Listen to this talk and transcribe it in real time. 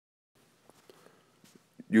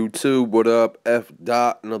YouTube, what up? F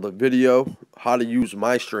dot, another video. How to use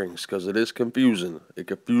Mystrings, because it is confusing. It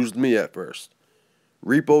confused me at first.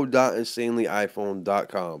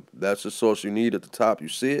 Repo.insanelyiphone.com. That's the source you need. At the top, you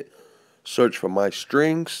see it. Search for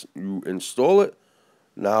Mystrings. You install it.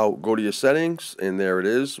 Now go to your settings, and there it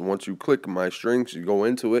is. Once you click Mystrings, you go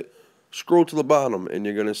into it. Scroll to the bottom, and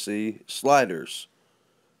you're going to see sliders.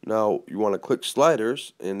 Now, you want to click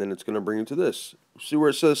sliders, and then it's going to bring you to this. See where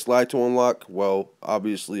it says slide to unlock? Well,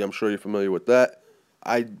 obviously, I'm sure you're familiar with that.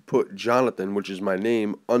 I put Jonathan, which is my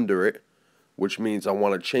name, under it, which means I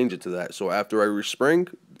want to change it to that. So after I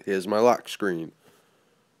respring, here's my lock screen.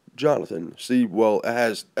 Jonathan. See, well, it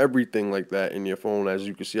has everything like that in your phone. As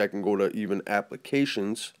you can see, I can go to even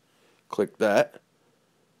applications. Click that.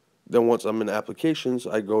 Then once I'm in applications,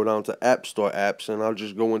 I go down to App Store apps, and I'll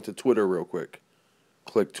just go into Twitter real quick.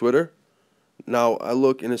 Click Twitter. Now I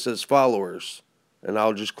look and it says followers, and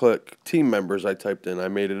I'll just click team members. I typed in, I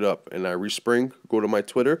made it up, and I respring, go to my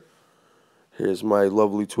Twitter. Here's my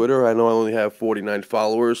lovely Twitter. I know I only have 49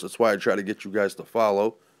 followers. That's why I try to get you guys to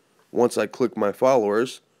follow. Once I click my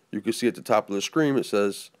followers, you can see at the top of the screen it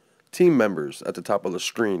says team members at the top of the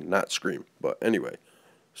screen, not screen. But anyway,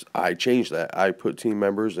 I changed that. I put team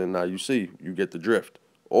members, and now you see, you get the drift.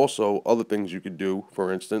 Also, other things you could do,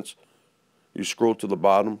 for instance, you scroll to the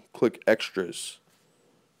bottom, click extras.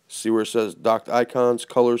 See where it says docked icons,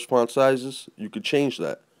 colors, font sizes? You could change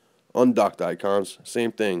that. Undocked icons,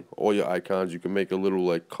 same thing. All your icons, you can make a little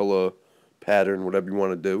like color pattern, whatever you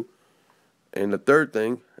want to do. And the third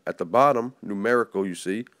thing, at the bottom, numerical, you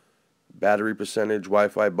see, battery percentage,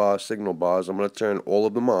 Wi-Fi bars, signal bars. I'm going to turn all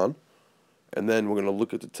of them on. And then we're going to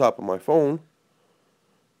look at the top of my phone.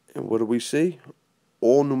 And what do we see?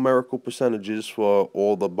 All numerical percentages for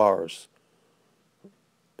all the bars.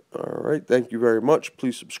 Alright, thank you very much.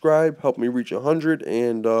 Please subscribe. Help me reach 100.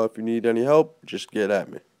 And if you need any help, just get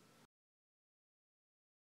at me.